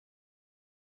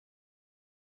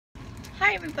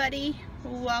Hi everybody,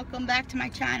 welcome back to my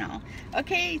channel.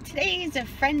 Okay, today is a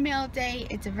friend mail day.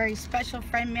 It's a very special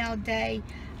friend mail day.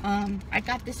 I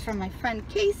got this from my friend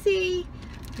Casey,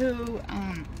 who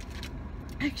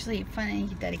actually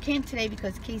funny that it came today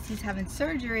because Casey's having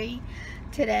surgery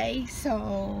today,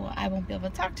 so I won't be able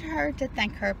to talk to her to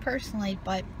thank her personally,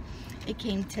 but it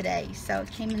came today. So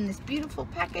it came in this beautiful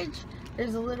package.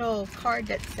 There's a little card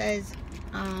that says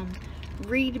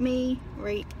read me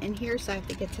right in here, so I have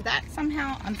to get to that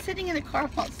somehow. I'm sitting in the car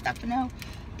while Stefano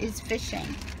is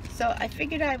fishing, so I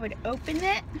figured I would open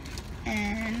it,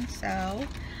 and so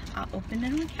I'll open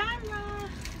it on camera.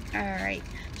 Alright,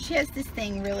 she has this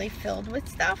thing really filled with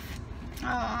stuff.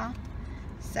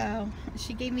 So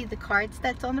she gave me the cards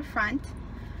that's on the front,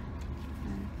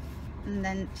 and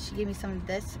then she gave me some of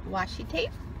this washi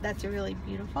tape. That's really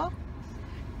beautiful.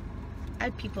 I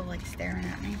have people like staring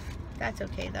at me. That's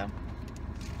okay though.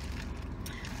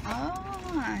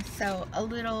 So a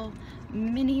little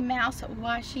Minnie Mouse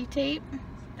washi tape.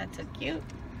 That's so cute.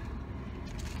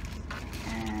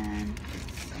 And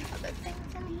some other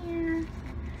things in here.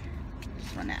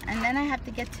 And then I have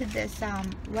to get to this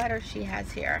letter she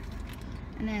has here.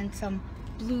 And then some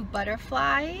blue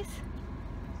butterflies.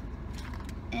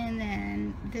 And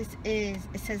then this is,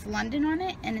 it says London on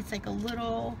it, and it's like a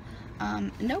little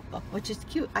notebook, which is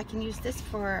cute. I can use this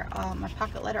for my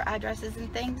pocket letter addresses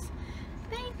and things.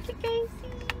 Thank you,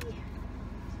 Casey.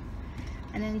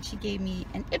 And then she gave me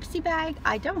an Ipsy bag.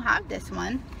 I don't have this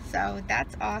one, so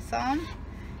that's awesome.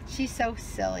 She's so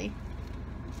silly.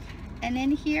 And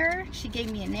then here, she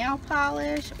gave me a nail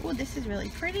polish. Oh, this is really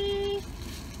pretty.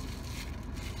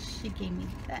 She gave me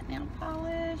that nail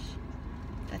polish.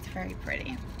 That's very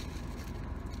pretty.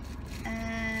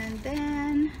 And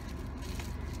then,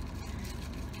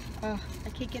 oh, I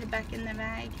can't get it back in the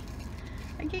bag.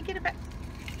 I can't get it back.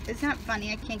 It's not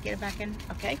funny, I can't get it back in.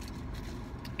 Okay,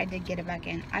 I did get it back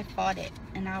in. I fought it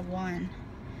and I won.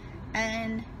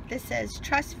 And this says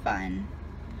trust fund.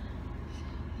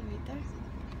 Right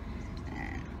there.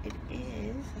 And it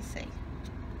is, let's see.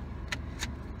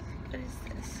 What is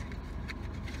this?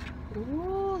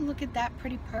 Ooh, look at that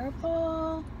pretty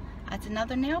purple. That's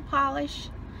another nail polish.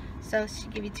 So she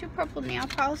gave you 2 purple nail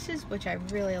polishes, which I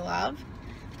really love.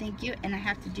 Thank you. And I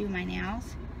have to do my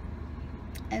nails.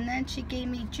 And then she gave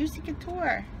me Juicy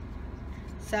Couture.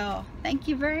 So thank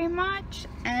you very much.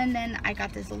 And then I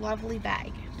got this lovely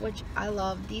bag, which I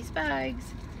love these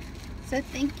bags. So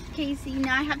thank you, Casey.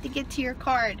 Now I have to get to your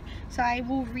card, so I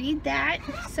will read that.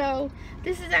 So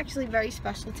this is actually very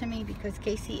special to me because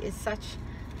Casey is such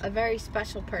a very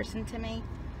special person to me.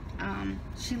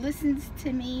 She listens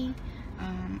to me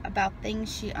about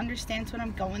things. She understands what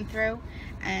I'm going through,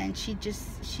 and she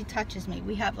touches me.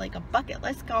 We have like a bucket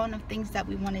list going of things that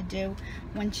we want to do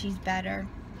when she's better.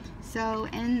 So,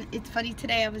 and it's funny,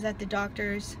 today I was at the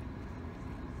doctor's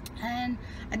and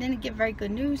I didn't get very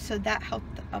good news, so that health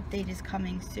update is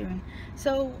coming soon.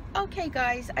 So okay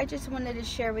guys, I just wanted to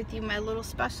share with you my little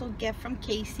special gift from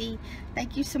Casey.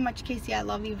 Thank you so much, Casey. I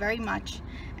love you very much,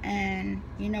 and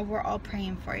you know we're all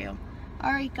praying for you.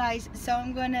 Alright guys, so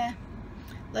I'm gonna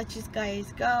let you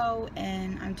guys go,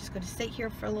 and I'm just gonna sit here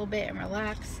for a little bit and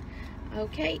relax.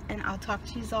 Okay, and I'll talk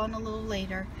to you all in a little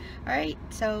later. Alright,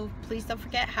 so please don't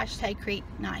forget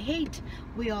 #create_not_hate.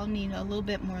 We all need a little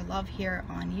bit more love here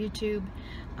on YouTube.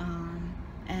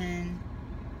 And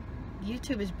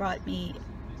YouTube has brought me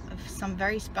some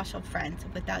very special friends.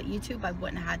 Without YouTube, I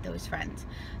wouldn't have had those friends.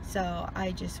 So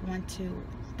I just want to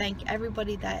thank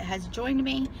everybody that has joined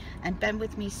me and been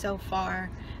with me so far.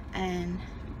 And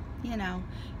you know,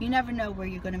 you never know where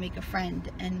you're going to make a friend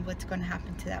and what's going to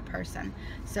happen to that person.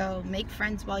 So make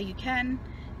friends while you can,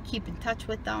 keep in touch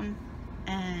with them,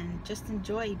 and just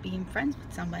enjoy being friends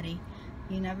with somebody.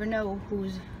 You never know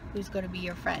who's going to be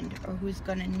your friend or who's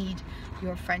going to need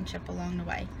your friendship along the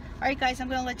way. Alright guys, I'm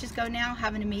going to let you go now.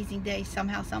 Have an amazing day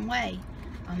somehow, some way.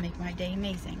 I'll make my day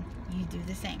amazing. You do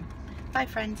the same. Bye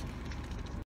friends.